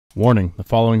Warning, the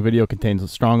following video contains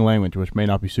strong language which may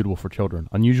not be suitable for children,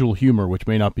 unusual humor which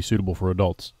may not be suitable for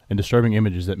adults, and disturbing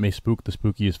images that may spook the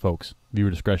spookiest folks. Viewer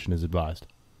discretion is advised.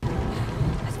 Oh,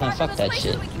 fuck that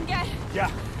shit. Yeah.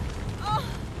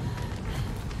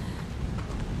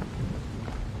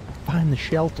 Find the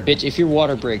shelter. Bitch, if your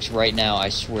water breaks right now, I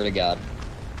swear to God.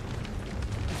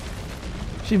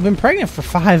 She's been pregnant for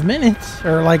 5 minutes,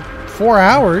 or like 4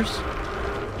 hours.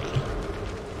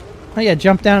 Oh yeah,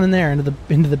 jump down in there into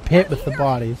the pit with the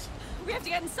bodies. We have to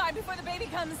get inside before the baby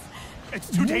comes. It's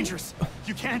too dangerous.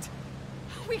 You can't.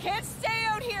 We can't stay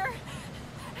out here.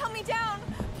 Help me down,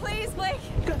 please, Blake.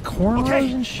 You got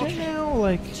cornrows and shit now.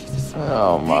 Like,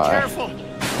 Oh my! Be careful.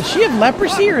 does she have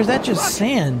leprosy or is that just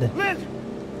sand?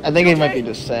 Lynn, I think it might be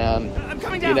just sand. I'm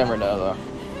coming You down. never know though.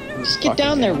 Just get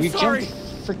down there. We've sorry. jumped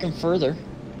freaking further.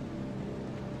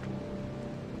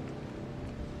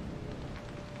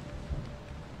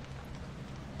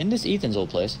 Isn't this Ethan's old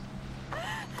place?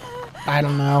 I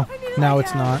don't know. No,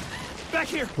 it's not. Back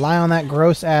here. Lie on that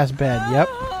gross ass bed. Yep.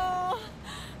 Oh.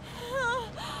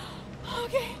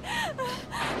 Okay.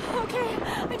 Okay.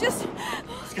 I just.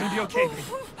 It's gonna be okay, baby.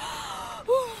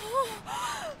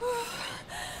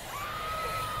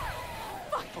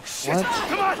 Oh shit! What?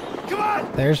 Come on! Come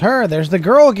on! There's her. There's the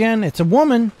girl again. It's a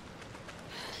woman.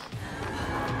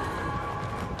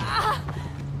 Oh,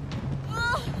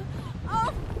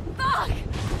 fuck!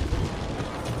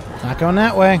 Not going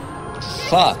that way.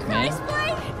 Fuck, man. Nice,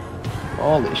 Blake.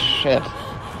 Holy shit!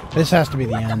 This has to be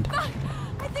the end. Fuck!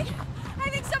 I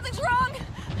think something's wrong.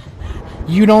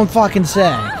 You don't fucking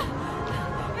say. It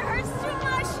hurts too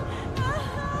much.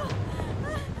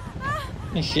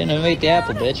 You shouldn't have ate the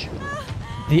apple, bitch.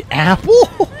 The apple?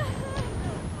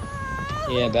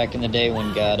 Yeah, back in the day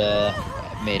when God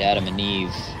made Adam and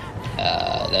Eve,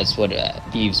 that's what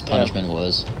Eve's punishment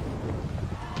was.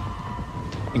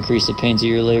 Increase the pains of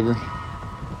your labor.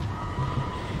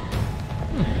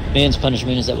 Man's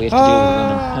punishment is that we have to deal with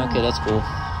women. Okay, that's cool.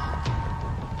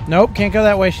 Nope, can't go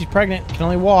that way. She's pregnant. Can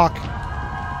only walk.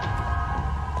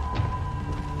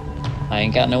 I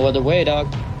ain't got no other way, dog.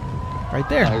 Right Oh,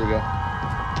 there. here we go.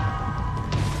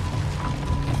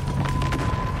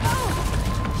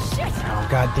 Shit! Oh,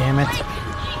 god damn it.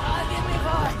 God, give me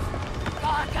voice.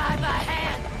 God, guide my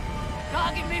hand.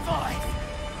 God, give me voice.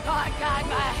 God, guide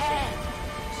my hand.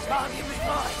 God, give me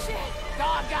voice.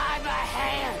 God, guide my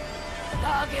hand.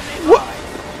 God, give me What?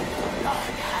 voice. God,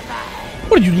 guide my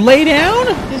hand. What, did you lay down?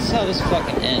 This is how this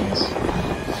fucking ends.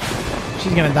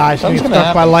 She's gonna die. She's gonna Something's get gonna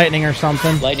struck by happen. lightning or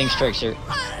something. Lightning strikes her.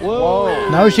 Whoa!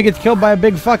 No, she gets killed by a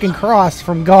big fucking cross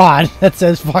from God that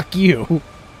says fuck you.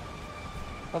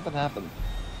 Something happened.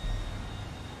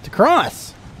 It's a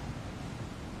cross.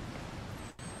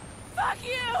 Fuck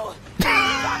you!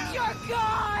 Fuck your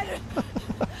God!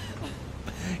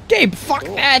 Gabe, fuck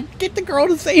that. Get the girl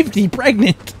to safety,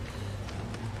 pregnant.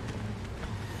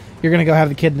 You're gonna go have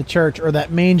the kid in the church or that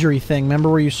mangery thing. Remember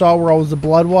where you saw where all the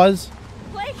blood was?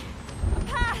 Blake, a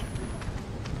path.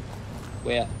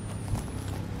 Where?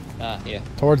 Ah, yeah.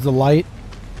 Towards the light.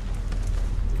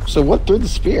 So what threw the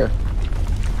spear?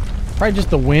 Probably just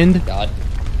the wind. God.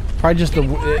 Probably just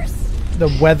Getting worse. the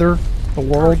weather. The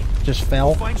world just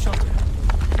fell. Find shelter.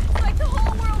 Like the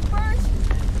whole world burnt.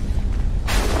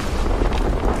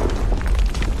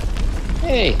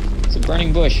 Hey, it's a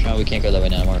burning bush. Oh, we can't go that way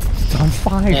now anymore. It's on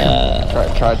fire.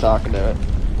 Try talking to it.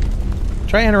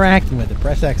 Try interacting with it.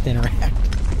 Press X to interact.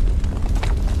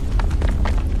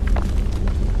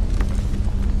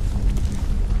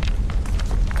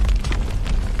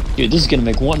 Dude, this is gonna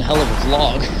make one hell of a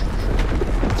vlog.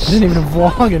 It isn't even a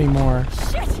vlog anymore.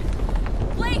 Shit!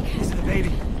 Blake! Is it a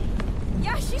baby?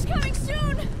 Yeah, she's coming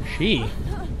soon! She.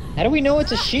 How do we know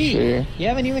it's a she? She. You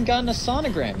haven't even gotten a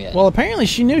sonogram yet. Well, apparently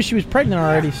she knew she was pregnant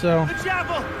already, so. The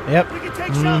chapel! Yep. We can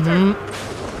take shelter!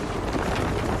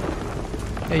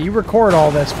 Yeah, you record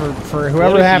all this for What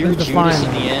whoever if happens you're to Judas find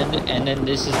in them. the end, and then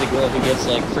this is the girl who gets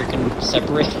like freaking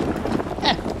separated?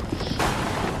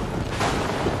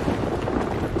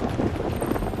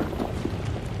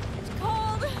 It's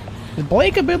cold. Is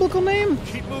Blake a biblical name?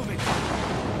 Keep moving.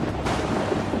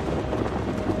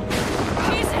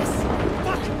 Jesus!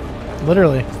 Fuck!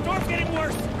 Literally. Storm's getting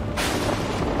worse.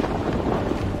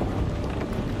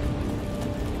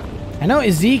 I know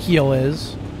Ezekiel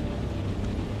is.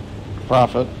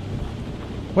 Prophet.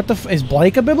 What the is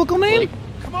Blake a biblical name? Blake.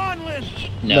 Come on, Lynn.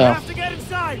 No. No. We have to get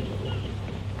inside.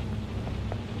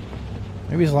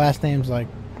 Maybe his last name's like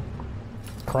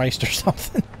Christ or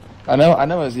something. I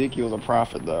know Ezekiel's a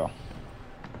prophet though.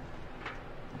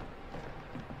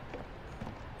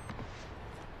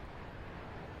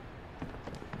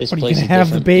 This What, are you place gonna is have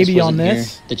the different. baby This on wasn't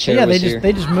this? Here. The chair Yeah, was they here.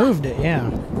 just moved it. Yeah.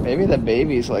 Maybe the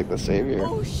baby's like the savior.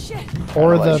 Oh shit!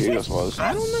 Or Like the. Jesus was.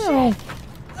 I don't know.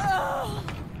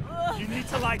 You need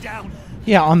to lie down.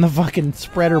 Yeah, on the fucking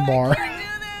spreader bar.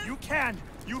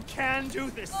 You can do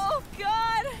this. Oh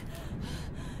god!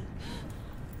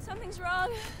 Something's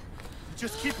wrong.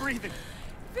 Just keep breathing.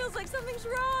 Feels like something's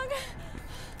wrong.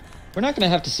 We're not gonna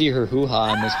have to see her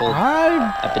hoo-ha in this whole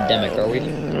I. epidemic, are we?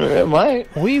 It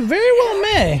might. We very well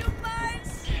may.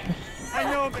 I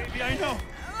know, baby, I know.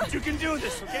 But you can do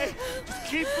this, okay? Just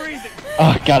keep breathing.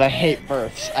 Oh god, I hate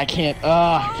births. I can't. Oh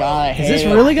god, I hate Is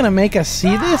this it. really gonna make us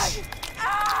see this?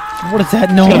 What is that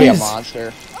It's gonna be a noise?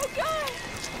 monster. Oh god!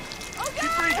 Oh Keep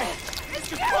god! breathing. It's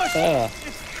Just push.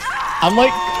 I'm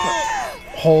like,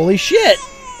 Holy shit!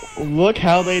 look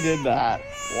how they did that.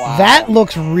 Wow. That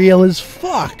looks real as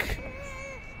fuck.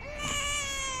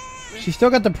 She still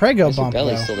got the prego Her bump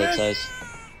belly's though. still that size.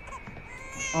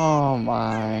 Oh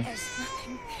my. There's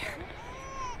nothing there.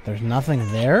 There's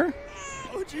nothing there?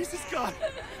 Oh, Jesus God.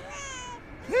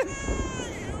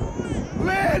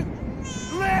 Lynn!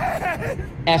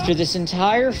 Lynn! After this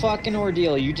entire fucking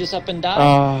ordeal, you just up and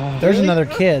died? There's another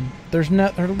kid. There's no.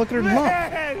 Look at her lump.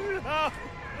 Lynn! Oh,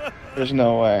 There's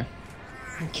no way.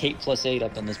 Kate +8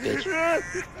 up in this bitch.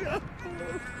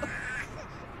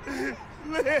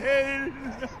 Lynn!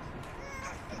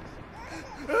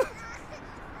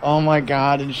 Oh my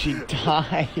god, and she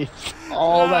died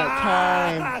all that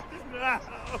time.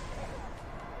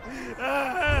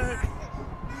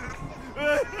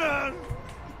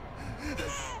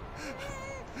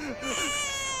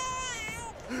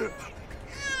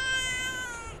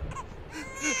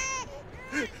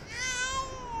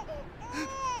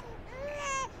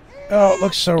 Oh, it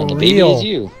looks so And the baby real. is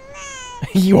you.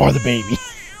 You are the baby.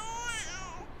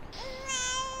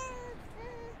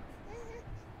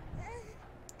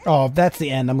 Oh, if that's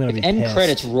the end, I'm gonna If be end pissed.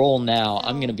 credits roll now,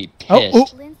 I'm gonna be Oh,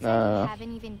 pissed. oh. Lynn said you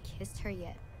haven't even kissed her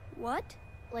yet. What?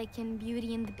 Like in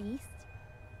Beauty and the Beast?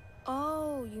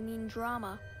 Oh, you mean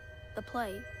drama. The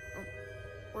play.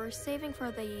 We're saving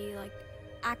for the, like,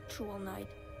 actual night.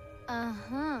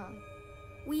 Uh-huh.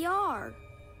 We are.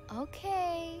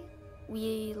 Okay.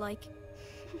 We, like,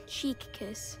 cheek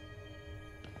kiss.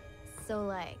 So,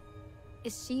 like,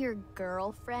 is she your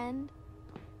girlfriend?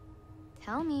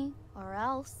 Tell me, or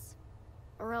else.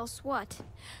 Or else what?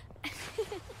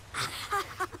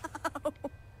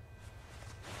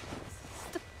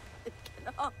 Stop it,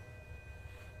 get off.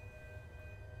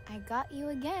 I got you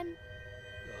again.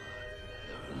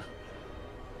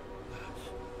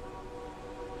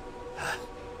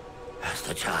 That's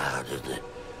the child, isn't it?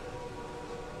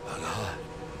 My God.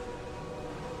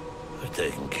 We're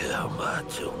taking care of my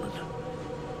children.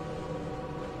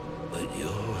 But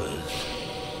yours...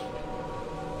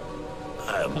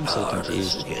 I'm so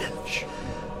powerless confused. again.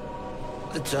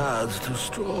 The child's too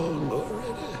strong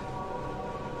already.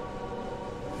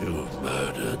 You've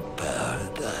murdered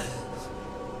paradise.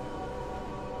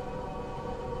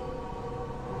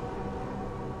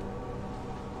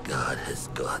 God has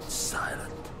gone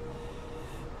silent.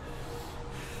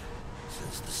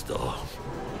 Since the storm,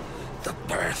 the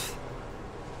birth.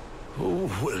 Who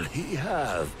will he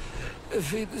have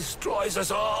if he destroys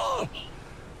us all?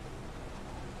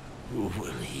 Who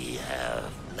will he have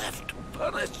left to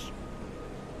punish?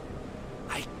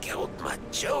 I killed my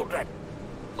children.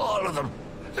 All of them.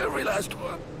 Every last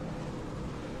one.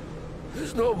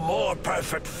 There's no more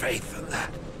perfect faith than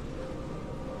that.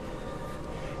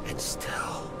 And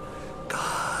still,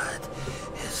 God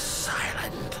is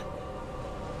silent.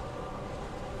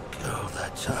 Kill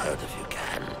that child if you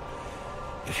can.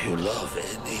 If you love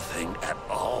anything at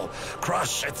all,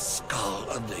 crush its skull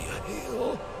under your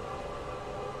heel.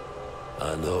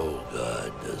 I know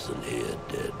God doesn't hear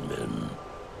dead men,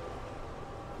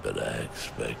 but I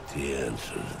expect he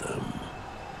answers them.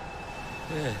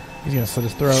 He's gonna slit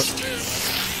his throat.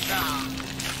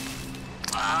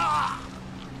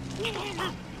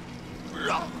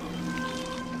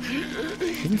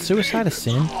 Isn't suicide a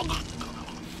sin?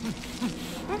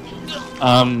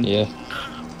 Yeah.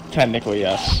 Technically,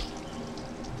 yes.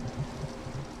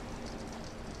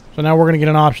 So now we're gonna get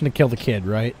an option to kill the kid,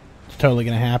 right? It's totally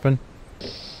gonna happen.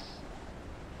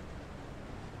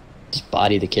 Just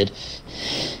body the kid.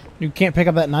 You can't pick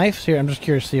up that knife? Here, I'm just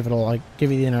curious to see if it'll like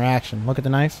give you the interaction. Look at the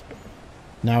knife.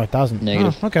 No, it doesn't.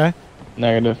 Negative. Oh, okay.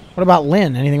 Negative. What about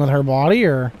Lynn? Anything with her body,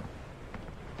 or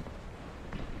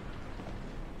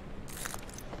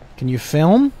can you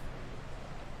film?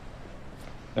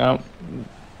 No.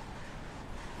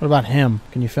 What about him?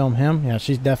 Can you film him? Yeah,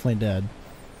 she's definitely dead.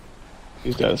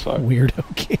 He's dead as fuck. Weirdo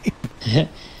Gabe.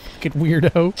 Fucking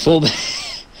weirdo.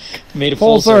 Made a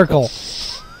Full circle.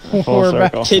 Full We're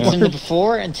back, circle. Tits in the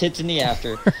before and tits in the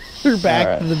after. we're back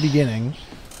Alright. to the beginning.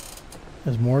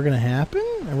 Is more gonna happen?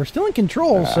 And we're still in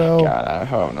control, Ah, so God, I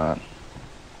hope not.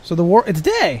 so the war. It's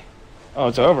day. Oh,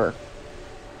 it's over.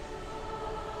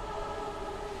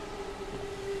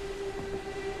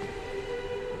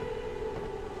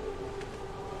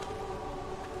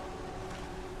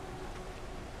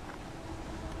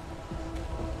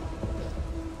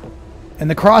 And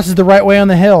the cross is the right way on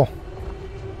the hill.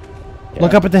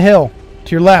 Look Yeah. up at the hill.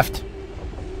 To your left.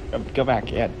 Go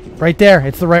back. Yeah. Right there.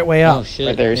 It's the right way up. Oh shit.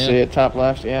 Right there. You yeah. see it, top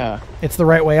left. Yeah. It's the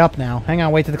right way up now. Hang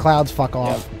on, wait till the clouds fuck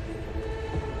off.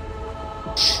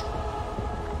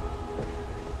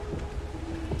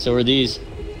 So are these.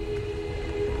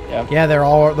 Yeah, they're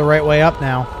all the right way up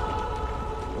now.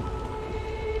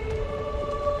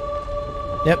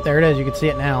 Yep, there it is. You can see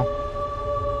it now.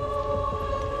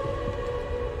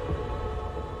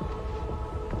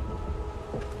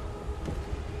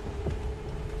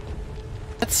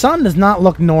 That sun does not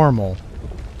look normal.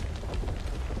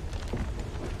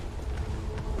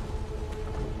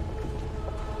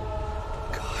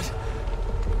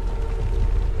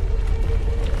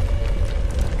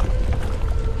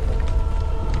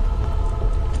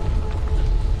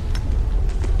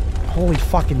 Holy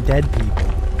fucking dead people.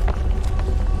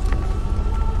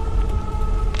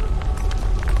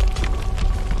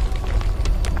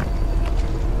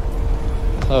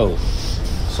 Oh.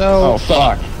 So, Oh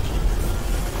fuck.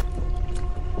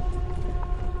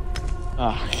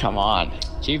 Oh, come on.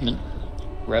 Achievement.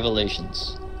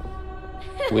 Revelations.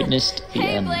 Witnessed the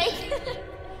Hey, end. Blake.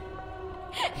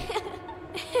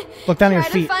 look down at your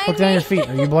Try to feet. find Look down at your me. feet.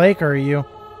 Are you Blake or are you?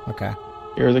 Okay.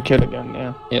 You're the kid again.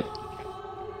 Yeah. Yep.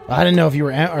 I didn't know if you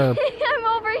were or I'm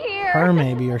over here. her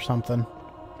maybe or something.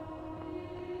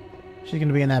 She's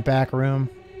gonna be in that back room.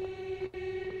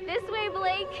 This way,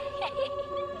 Blake.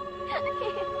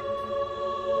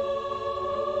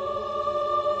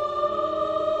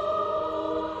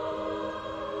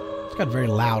 It's got very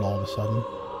loud all of a sudden.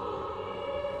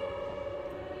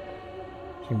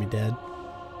 She's gonna be dead.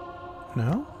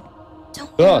 No?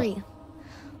 Don't Ugh. worry.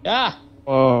 Ah!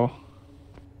 Whoa.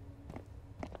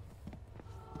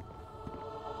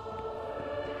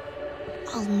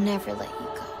 I'll never let you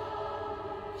go.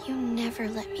 You never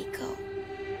let me go.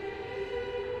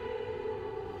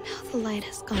 Now the light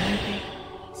has gone away.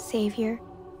 Savior,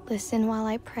 listen while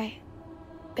I pray,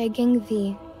 begging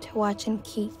thee to watch and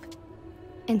keep,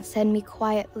 and send me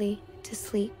quietly to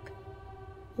sleep.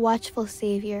 Watchful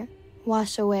Savior,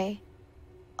 wash away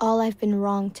all I've been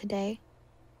wrong today.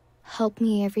 Help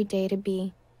me every day to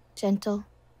be gentle,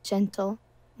 gentle,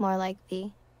 more like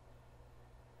thee.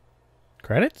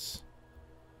 Credits?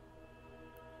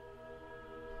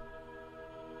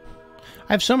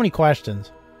 I have so many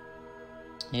questions.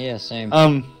 Yeah, same.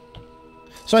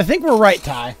 So I think we're right,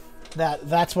 Ty.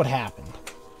 That's what happened.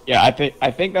 Yeah, I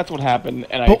think that's what happened,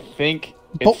 and I But- think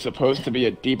but- it's supposed to be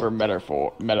a deeper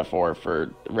metaphor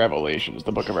for Revelations,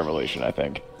 the Book of Revelation. I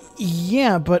think.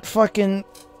 Yeah, but fucking,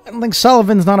 I don't think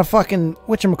Sullivan's not a fucking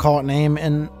whatchamacallit name,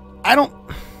 and I don't.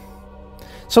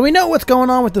 So we know what's going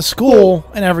on with the school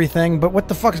and everything, but what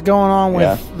the fuck's going on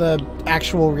with the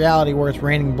actual reality where it's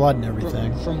raining blood and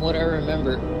everything? From what I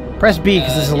remember, Press B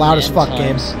because this is in loud the as end fuck,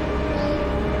 times-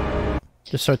 Gabe.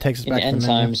 Just so it takes us In back the to end the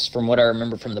menu. times, from what I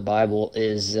remember from the Bible,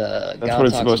 is God what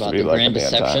it's talks supposed to about be the like grand in the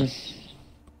end deception, times.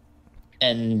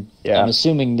 and Yeah. I'm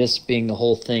assuming this being the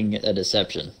whole thing a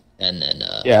deception, and then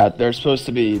Yeah, they're supposed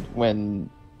to be when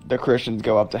the Christians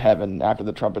go up to heaven after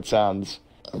the trumpet sounds.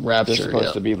 rapture. There's supposed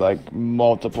Yeah. to be like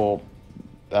multiple.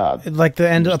 Like the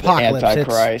end of Just the apocalypse.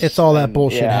 Antichrist It's all that and-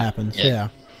 bullshit yeah. happens. Yeah. Yeah.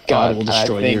 God will and I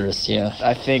destroy think- the earth. Yeah.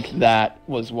 I think that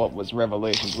was what was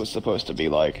Revelations was supposed to be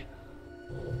like.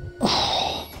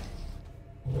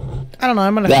 I don't know.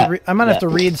 I'm gonna have to. I'm gonna have to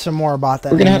read some more about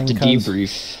that. We're gonna have to ending 'cause-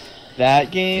 debrief.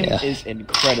 That game Yeah. is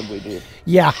incredibly deep.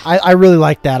 Yeah, I really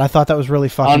like that. I thought that was really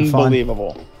fucking fun.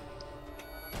 Unbelievable.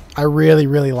 I really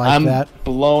liked I'm that.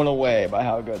 blown away by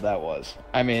how good that was.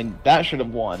 I mean, that should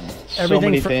have won so Everything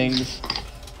many fr- things.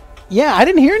 Yeah, I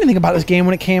didn't hear anything about this game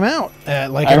when it came out,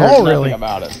 like I at heard all, nothing really.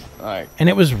 about it. Like, And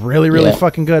it was really Yeah.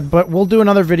 fucking good. But we'll do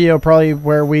another video probably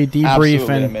where we debrief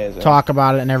Absolutely and amazing. talk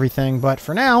about it and everything. But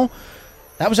for now,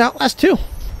 that was Outlast 2.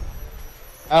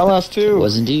 Outlast 2.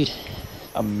 Was indeed.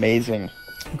 Amazing.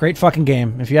 Great fucking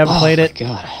game. If you haven't played my it,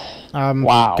 God.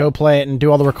 Wow. go play it and do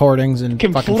all the recordings and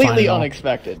fucking find Completely it all.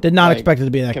 unexpected. Did not Like, expect it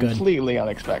to be that good. Completely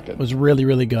unexpected. It was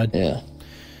really good. Yeah.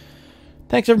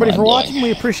 Thanks everybody for Mind-blowing. watching.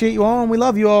 We appreciate you all and we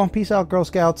love you all. Peace out, Girl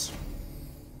Scouts.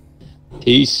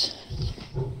 Peace.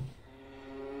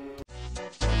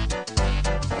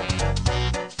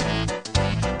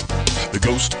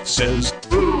 ghost says,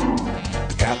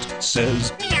 the cat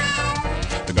says,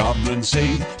 the goblins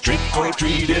say, trick or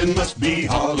treat, it must be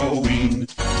Halloween.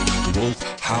 The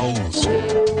wolf howls,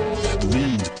 the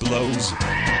wind blows,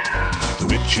 the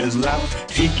witches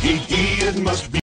laugh, hee hee hee, it must be